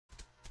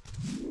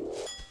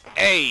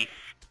Hey!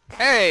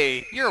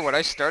 Hey! You're what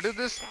I started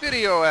this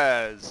video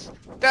as!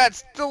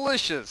 That's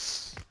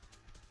delicious!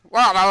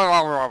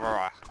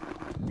 I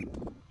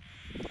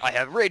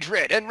have Rage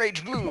Red and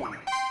Rage Blue!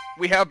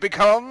 We have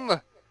become...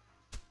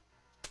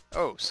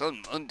 Oh,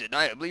 some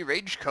undeniably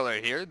rage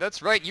color here.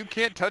 That's right, you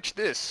can't touch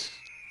this.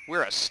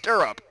 We're a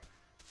stirrup.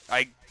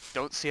 I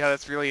don't see how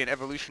that's really an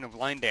evolution of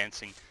line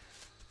dancing.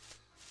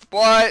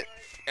 But,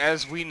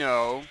 as we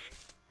know,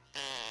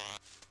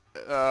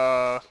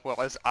 well,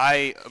 as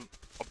I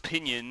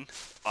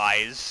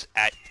opinion-eyes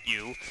at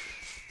you,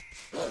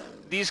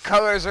 these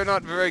colors are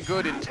not very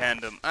good in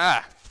tandem.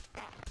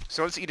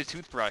 So let's eat a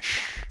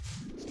toothbrush.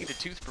 Let's eat a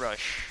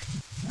toothbrush.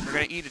 We're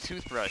gonna eat a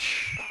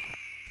toothbrush.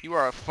 You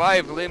are a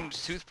 5-limbed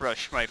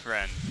toothbrush, my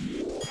friend.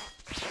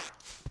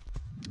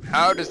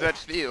 How does that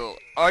feel?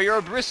 Are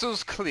your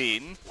bristles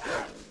clean?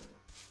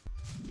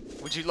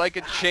 Would you like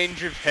a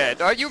change of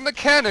head? Are you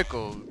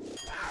mechanical?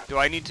 Do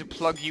I need to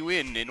plug you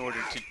in order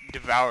to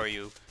devour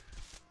you?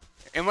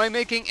 Am I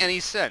making any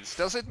sense?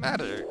 Does it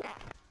matter?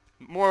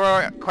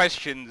 More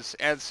questions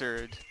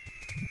answered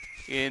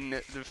in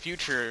the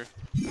future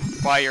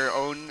by your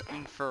own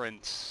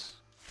inference.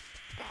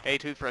 Hey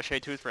toothbrush, hey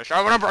toothbrush.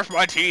 I wanna brush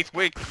my teeth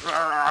with...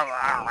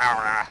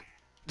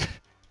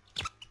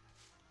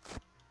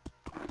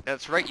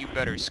 That's right, you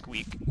better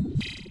squeak.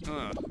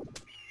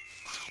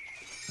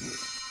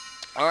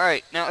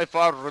 Alright, now if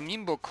I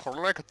remember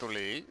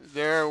correctly,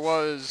 there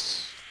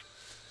was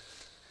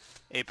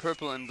a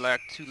purple and black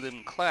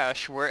 2-limb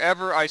clash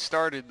wherever I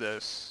started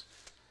this.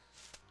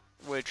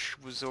 Which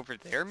was over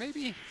there,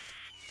 maybe?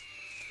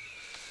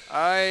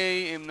 I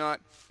am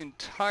not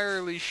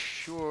entirely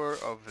sure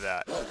of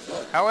that.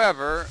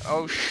 However,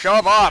 oh,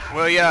 shove off,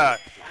 will ya?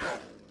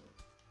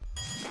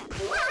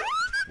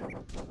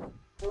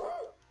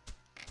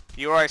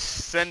 You are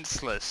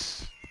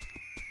senseless.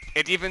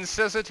 It even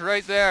says it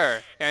right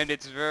there, and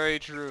it's very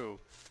true.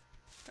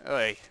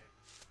 Oi.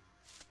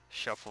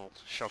 Shuffle,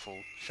 shuffle,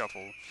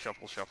 shuffle,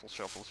 shuffle, shuffle,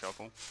 shuffle,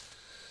 shuffle.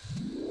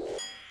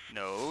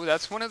 No,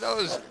 that's one of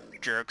those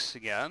jerks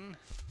again.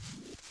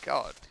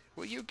 God,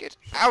 will you get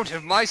out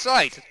of my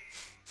sight?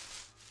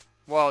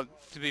 Well,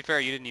 to be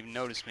fair, you didn't even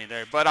notice me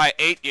there, but I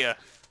ate you.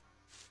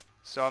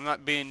 So I'm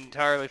not being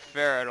entirely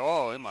fair at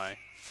all, am I?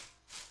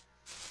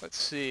 Let's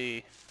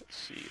see. Let's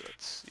see.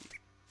 Let's see.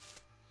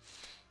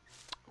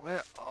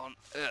 Where on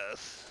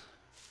earth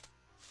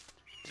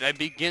did I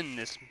begin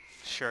this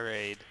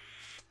charade?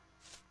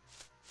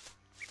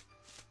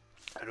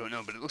 I don't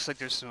know, but it looks like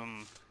there's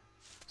some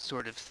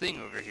sort of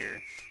thing over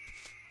here.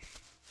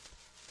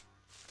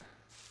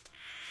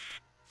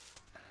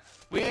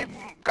 We've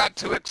got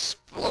to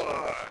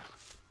explore!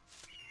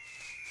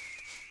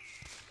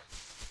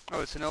 Oh,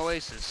 it's an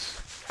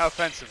oasis. How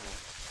fanciful.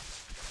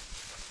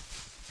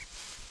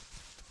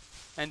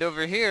 And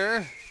over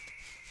here,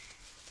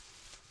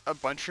 a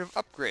bunch of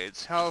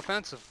upgrades. How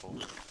fanciful.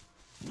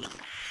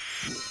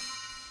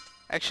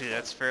 Actually,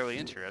 that's fairly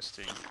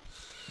interesting.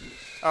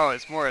 Oh,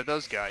 it's more of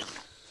those guys.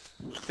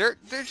 They're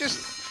just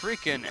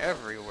freaking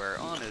everywhere,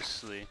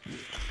 honestly.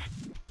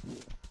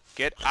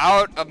 Get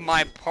out of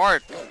my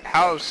park,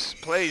 house,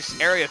 place,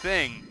 area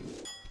thing.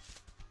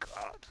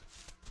 God.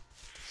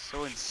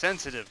 So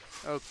insensitive.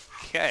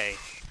 Okay.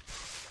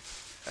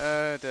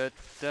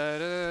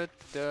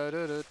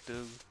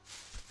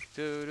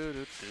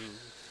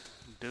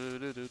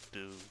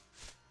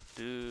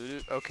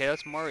 Okay,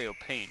 that's Mario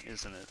Paint,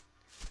 isn't it?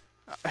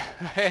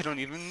 I don't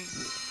even...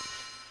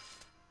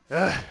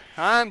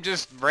 I'm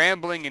just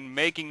rambling and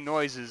making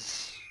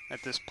noises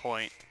at this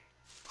point.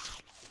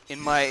 In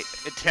my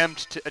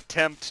attempt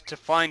to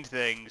find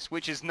things,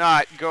 which is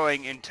not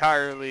going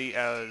entirely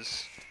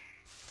as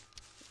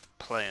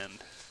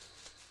planned.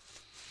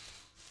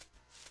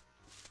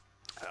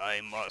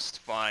 I must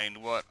find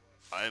what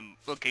I'm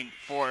looking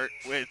for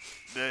with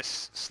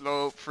this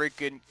slow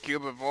freaking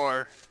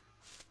Cubivore.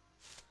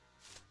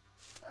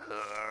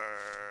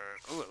 Oh,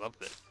 I love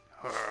that.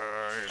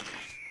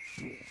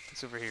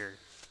 What's over here?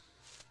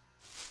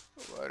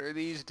 What are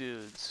these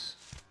dudes?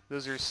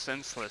 Those are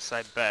senseless,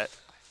 I bet.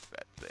 I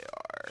bet they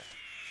are.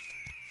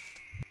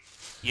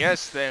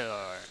 Yes, they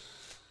are.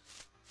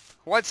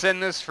 What's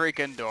in this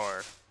freaking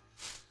door?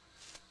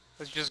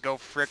 Let's just go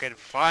frickin'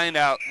 find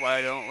out,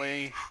 why don't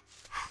we?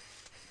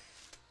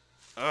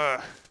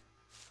 Ugh.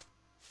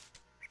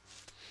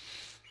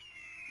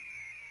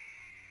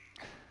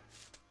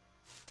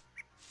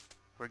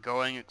 We're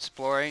going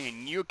exploring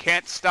and you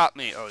can't stop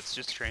me. Oh, it's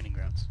just training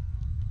grounds.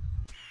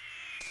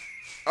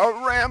 A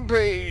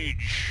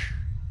rampage!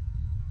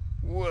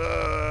 Whoa!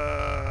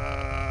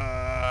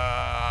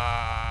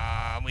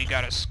 We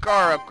got a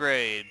scar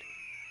upgrade.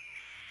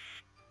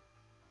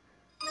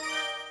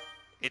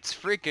 It's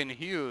freaking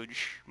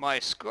huge. My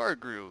scar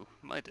grew.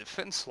 My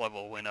defense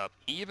level went up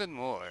even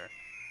more.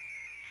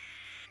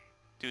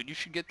 Dude, you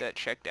should get that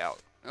checked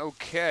out.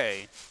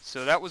 Okay,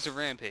 so that was a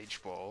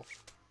rampage ball.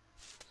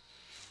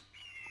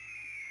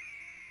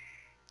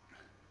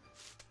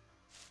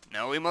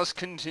 Now we must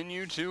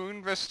continue to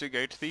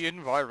investigate the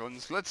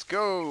environs. Let's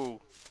go!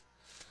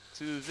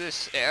 to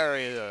this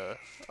area,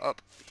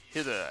 up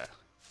hither.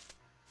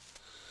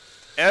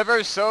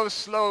 Ever so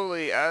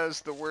slowly, as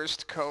the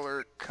worst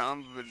color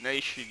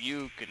combination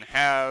you can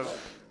have.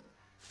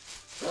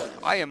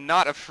 I am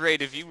not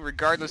afraid of you,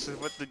 regardless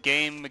of what the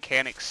game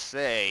mechanics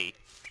say.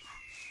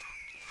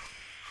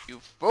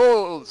 You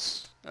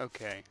fools!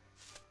 Okay.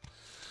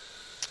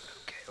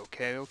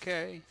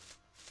 Okay.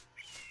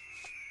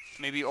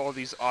 Maybe all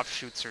these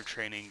offshoots are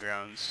training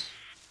grounds.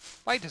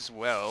 Might as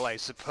well, I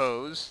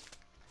suppose.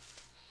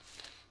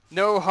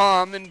 No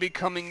harm in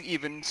becoming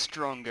even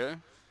stronger.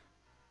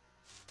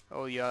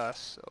 Oh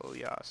yes.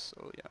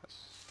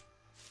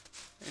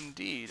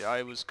 Indeed,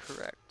 I was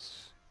correct.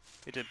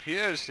 It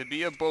appears to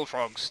be a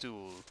bullfrog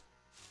stool.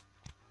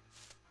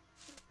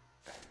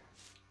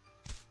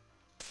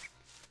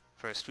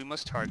 First, we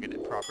must target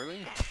it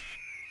properly.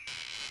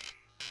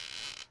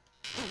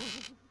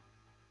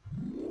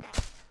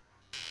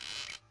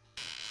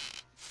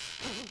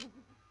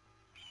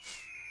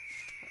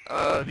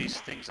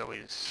 These things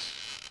always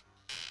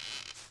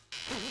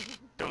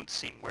don't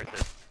seem worth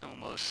it,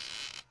 almost.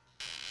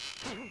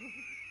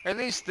 At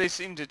least they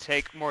seem to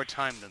take more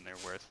time than they're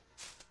worth.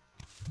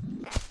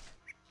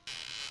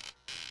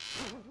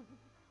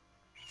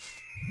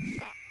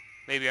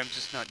 Maybe I'm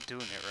just not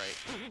doing it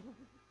right.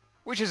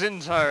 Which is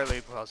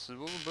entirely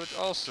possible, but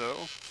also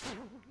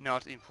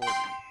not important.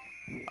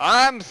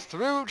 I'm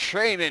through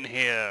training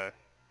here!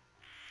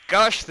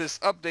 Gosh, this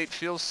update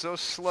feels so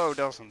slow,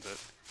 doesn't it?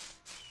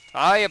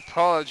 I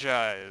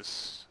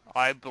apologize.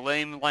 I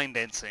blame line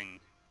dancing.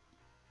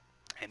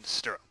 And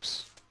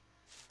stirrups.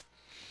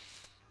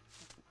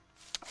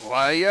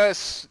 Why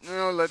yes,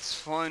 now let's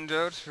find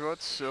out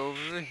what's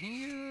over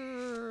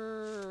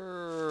here.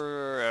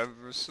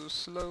 Ever so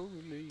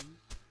slowly.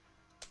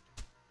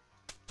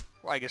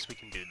 Well, I guess we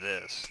can do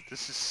this.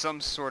 This is some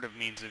sort of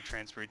means of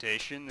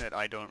transportation that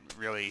I don't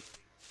really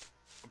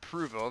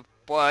approve of,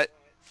 but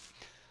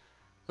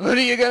what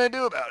are you gonna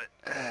do about it?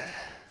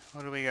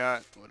 What do we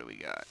got?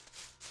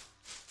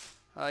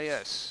 Ah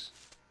yes.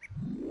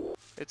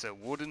 It's a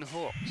wooden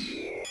horse.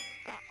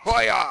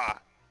 Hoya!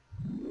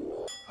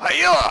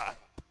 Hiya!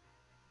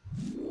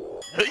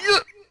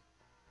 Hiya!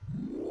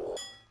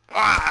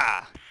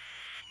 Ah!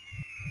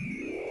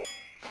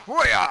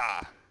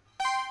 Hoya!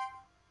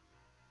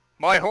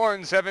 My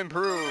horns have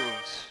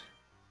improved.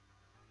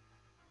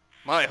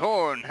 My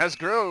horn has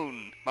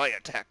grown. My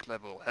attack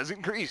level has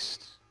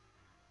increased.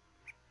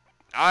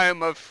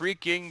 I'm a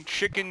freaking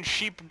chicken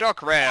sheep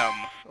duck ram,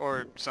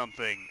 or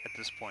something at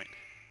this point.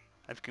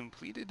 I've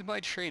completed my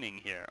training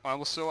here.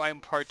 Also,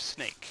 I'm part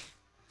snake.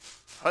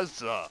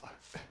 Huzzah!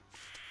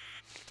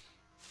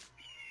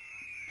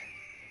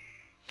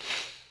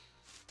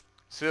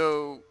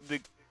 So, the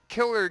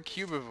killer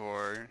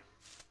Cubivore,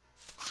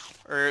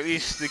 or at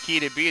least the key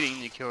to beating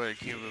the killer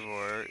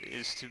Cubivore,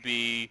 is to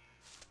be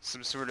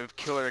some sort of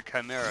killer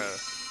chimera.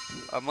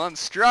 A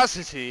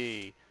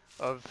monstrosity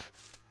of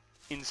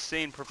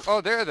insane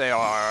oh, there they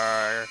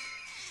are!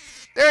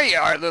 There you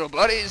are, little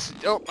buddies!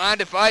 Don't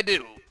mind if I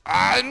do.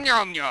 Ah,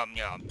 yum yum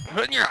yum.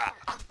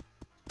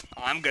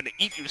 I'm gonna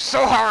eat you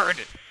so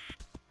hard!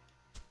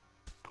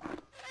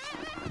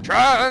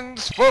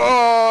 Transform!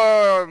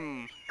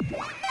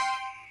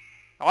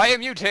 I am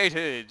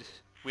mutated!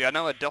 We are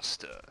now a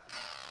duster.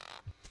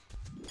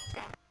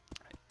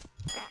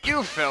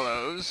 You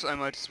fellows, I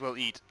might as well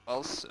eat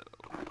also.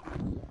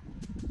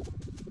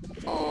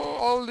 Oh,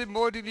 all the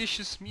more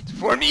delicious meat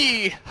for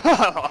me!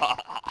 I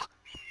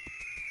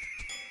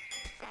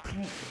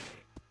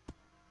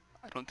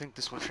don't think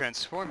this will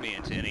transform me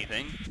into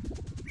anything.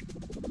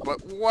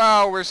 But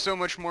wow, we're so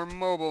much more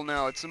mobile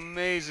now, it's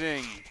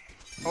amazing!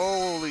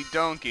 Holy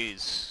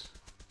donkeys.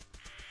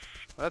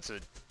 That's a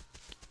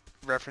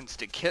reference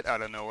to Kit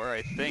out of nowhere,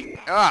 I think.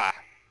 Ah!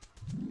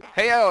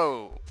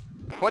 Heyo!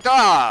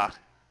 What-ah!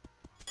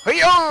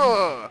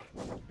 Heyo!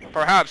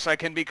 Perhaps I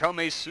can become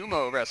a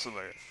sumo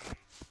wrestler.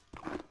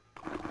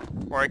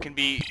 Or I can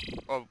be...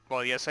 oh,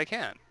 well, yes I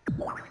can.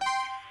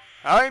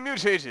 I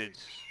mutated.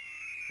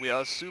 We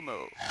are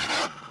sumo.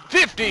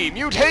 50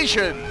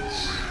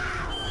 mutations!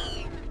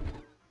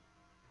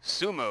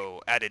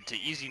 Sumo added to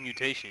easy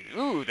mutation.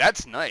 Ooh,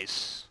 that's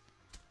nice.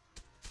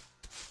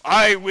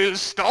 I will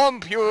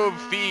stomp you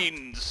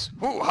fiends!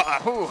 Hoo-ha,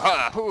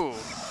 hoo-ha, hoo!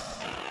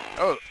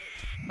 Oh,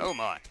 oh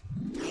my.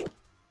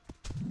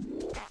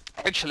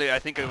 Actually, I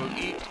think I will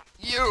eat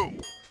you!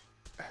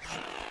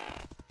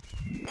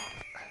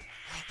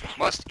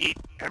 Must eat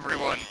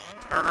everyone.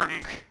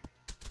 Urgh.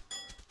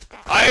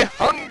 I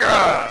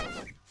hunger!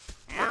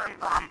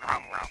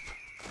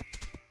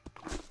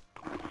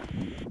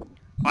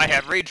 I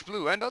have rage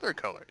blue and other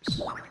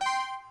colors.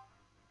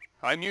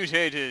 I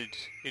mutated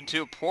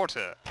into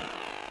Porter.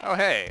 Oh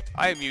hey,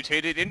 I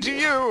mutated into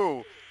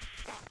you!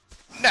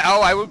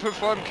 Now I will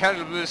perform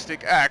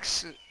cannibalistic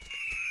acts.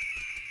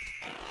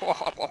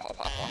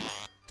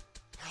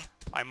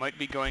 I might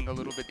be going a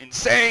little bit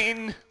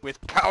insane with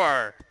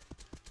power.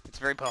 It's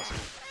very possible.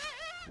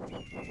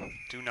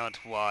 Do not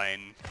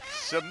whine.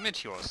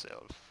 Submit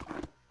yourself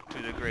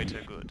to the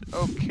greater good.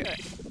 Okay.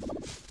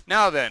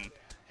 Now then,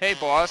 Hey,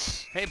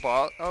 boss. Hey,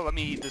 boss. Oh, let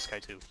me eat this guy,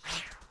 too,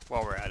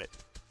 while we're at it.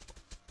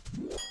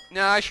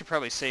 Nah, I should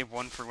probably save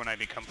one for when I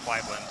become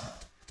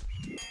Flyblend.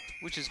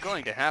 Which is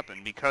going to happen,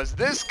 because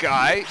this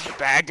guy,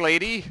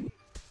 baglady,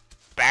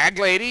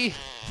 baglady,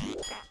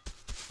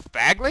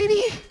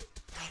 baglady,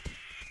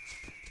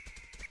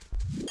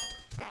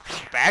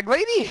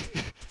 baglady?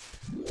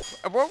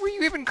 What were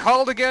you even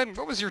called again?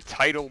 What was your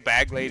title,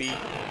 baglady?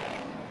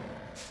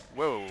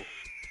 Whoa.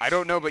 I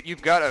don't know, but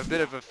you've got a bit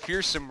of a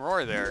fearsome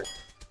roar there.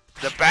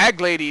 The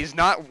baglady is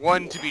not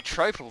one to be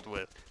trifled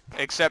with.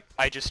 Except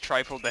I just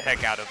trifled the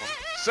heck out of him.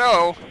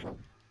 So,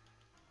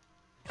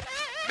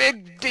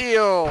 big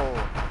deal!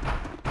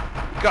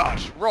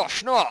 Gosh,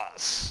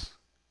 Roshnos!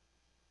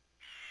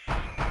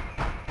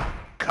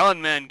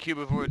 Conman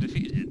Cubivore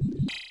defeated.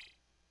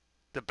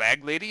 The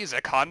baglady is a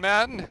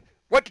conman?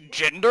 What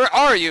gender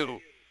are you?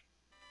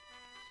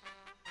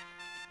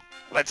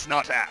 Let's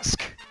not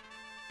ask.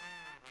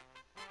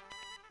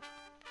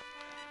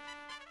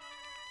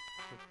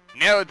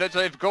 Now that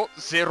I've got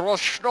the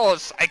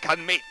Roshnos, I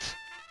can mate.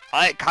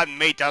 I can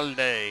mate all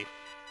day.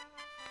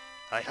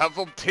 I have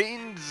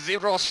obtained the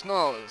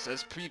Roshnos,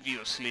 as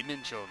previously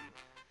mentioned.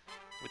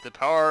 With the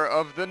power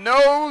of the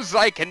nose,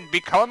 I can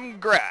become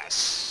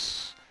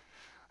grass.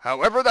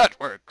 However that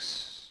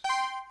works.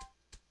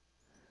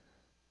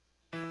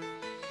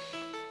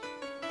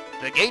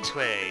 The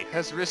gateway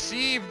has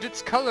received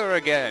its color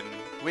again.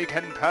 We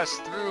can pass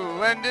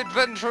through and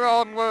adventure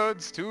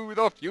onwards to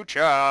the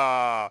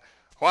future.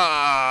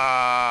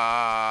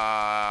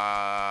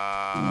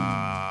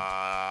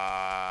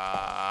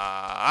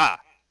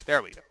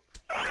 There we go.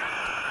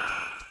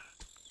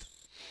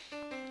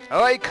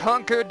 I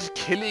conquered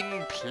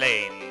Killing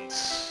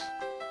Plains.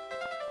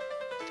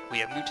 We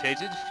have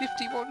mutated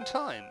 51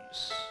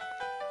 times.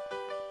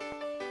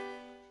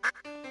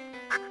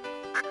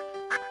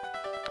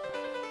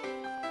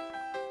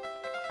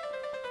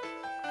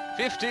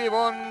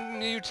 "51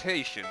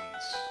 mutations.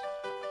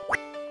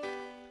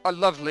 A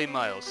lovely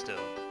milestone.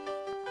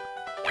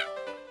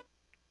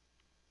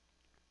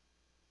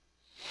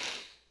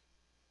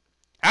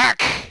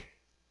 Hack!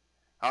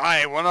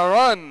 I wanna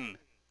run!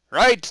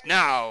 Right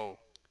now!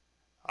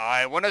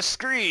 I wanna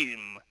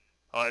scream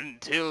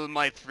until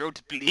my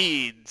throat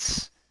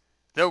bleeds.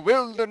 The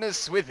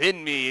wilderness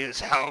within me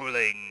is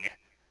howling.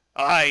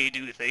 I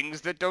do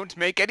things that don't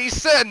make any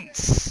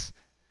sense.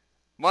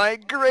 My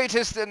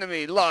greatest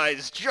enemy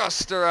lies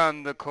just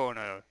around the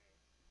corner.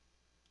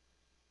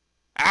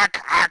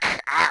 Ack,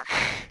 ack,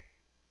 ack!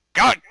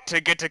 Got to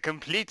get a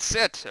complete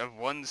set of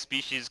one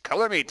species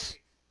color meat.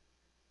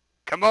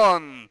 Come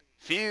on,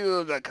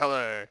 feel the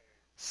color.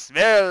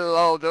 Smell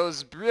all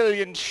those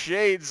brilliant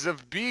shades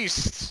of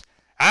beast.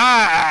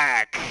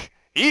 Ack!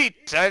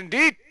 Eat and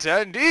eat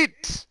and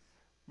eat!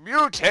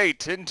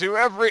 Mutate into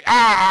every...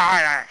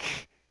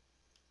 Ack!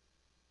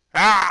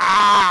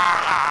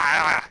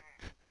 Ah!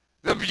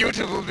 The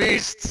beautiful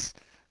beasts!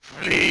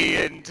 Flee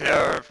in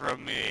terror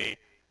from me.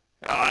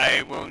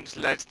 I won't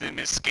let them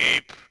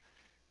escape.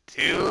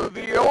 Till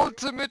the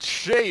ultimate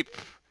shape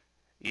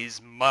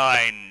is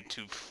mine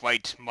to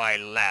fight my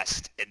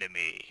last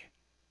enemy.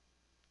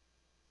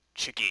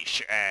 Chicky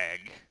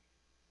Shag.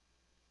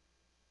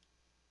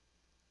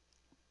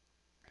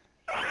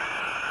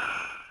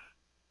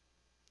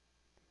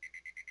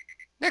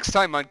 Next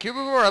time on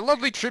Cubivore, a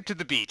lovely trip to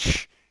the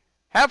beach.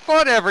 Have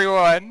fun,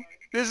 everyone!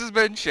 This has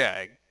been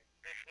Shag.